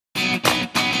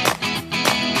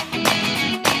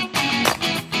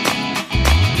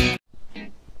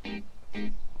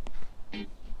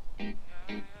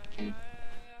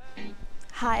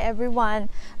everyone.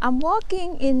 I'm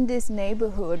walking in this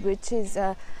neighborhood, which is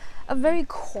a very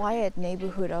quiet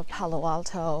neighborhood of Palo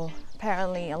Alto.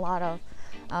 Apparently a lot of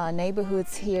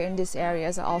neighborhoods here in this area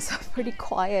are also pretty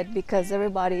quiet because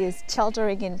everybody is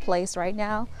sheltering in place right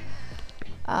now.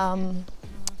 I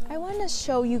want to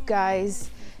show you guys,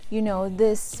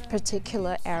 this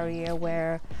particular area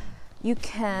where you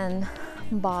can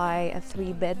buy a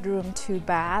 3-bedroom,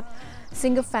 2-bath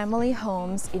single family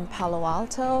homes in Palo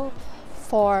Alto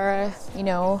for,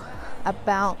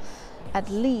 about at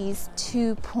least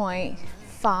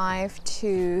 $2.5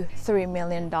 to $3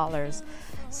 million.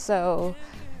 So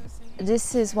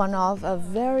this is one of a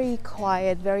very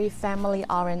quiet, very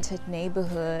family-oriented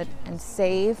neighborhood and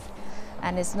safe,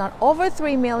 and it's not over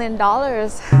 $3 million.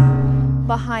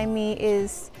 Behind me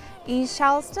is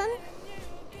Eichler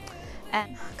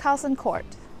and Carlson Court.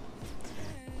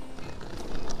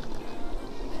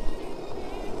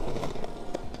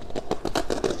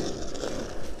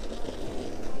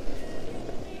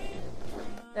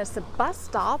 There's a bus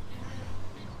stop.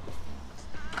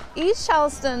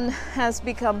 Eichler has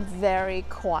become very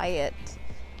quiet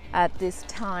at this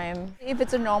time. If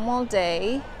it's a normal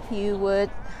day, you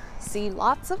would see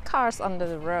lots of cars on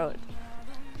the road.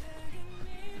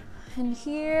 And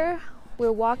here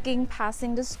we're walking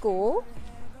passing the school,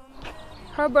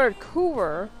 Herbert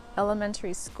Hoover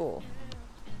Elementary School.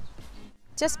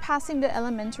 Just passing the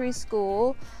elementary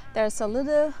school, there's a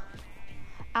little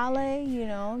alley,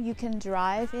 you can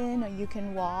drive in or you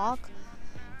can walk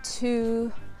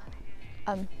to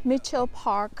Mitchell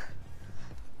Park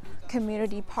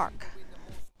Community Park.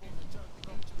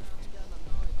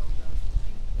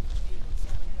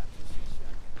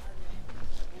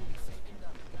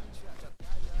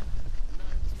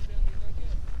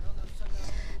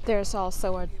 There's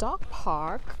also a dog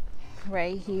park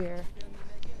right here.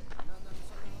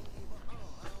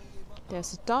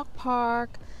 There's a dog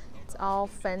park. It's all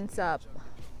fenced up.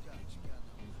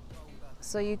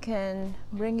 So you can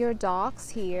bring your dogs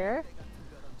here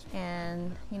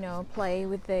and, play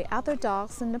with the other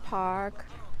dogs in the park.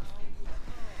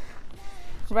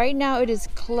 Right now it is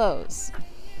closed.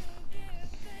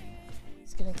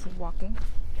 Just gonna keep walking.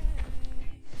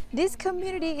 This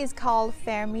community is called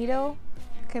Fairmeadow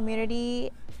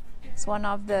community. It's one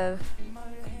of the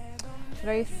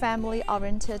very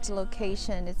family-oriented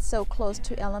location. It's so close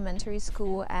to elementary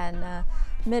school and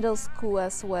middle school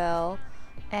as well.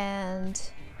 And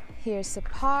here's a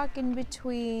park in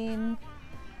between,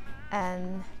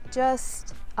 and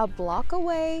just a block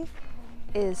away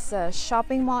is a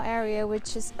shopping mall area,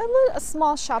 which is a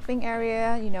small shopping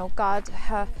area.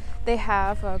 They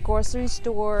have a grocery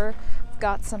store,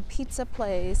 got some pizza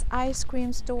place, ice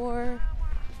cream store,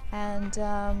 and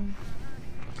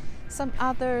some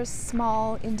other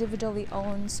small individually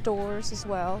owned stores as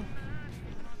well.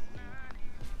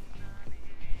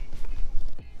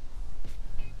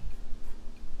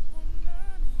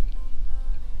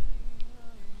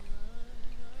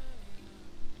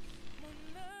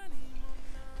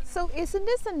 So isn't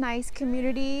this a nice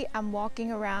community? I'm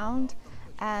walking around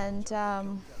and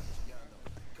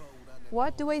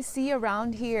what do I see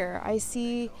around here? I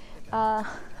see a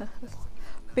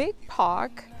big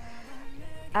park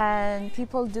and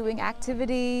people doing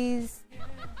activities.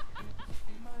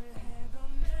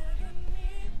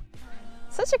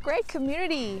 Such a great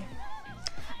community,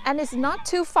 and it's not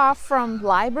too far from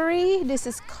library. This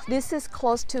is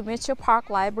close to Mitchell Park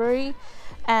Library,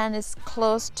 and it's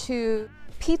close to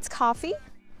Pete's Coffee.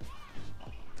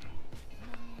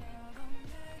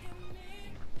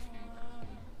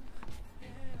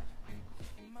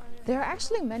 There are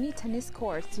actually many tennis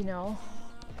courts,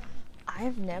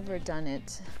 I've never done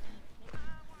it.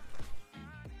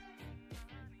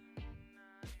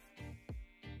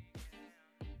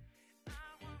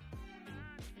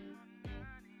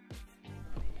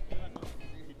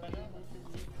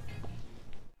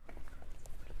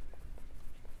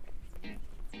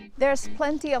 There's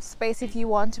plenty of space if you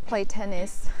want to play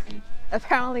tennis.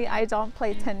 Apparently, I don't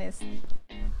play tennis.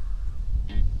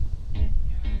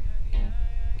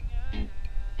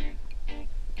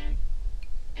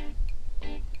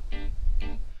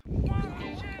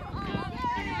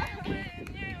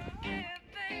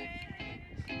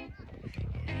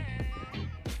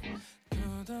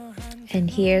 And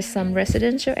here's some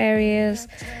residential areas,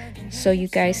 so you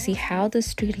guys see how the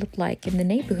street look like in the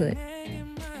neighborhood.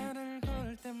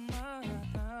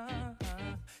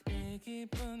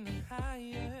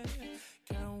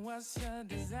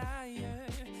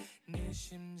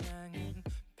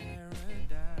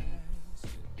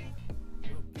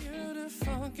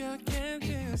 Beautiful girl, can't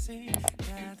you see?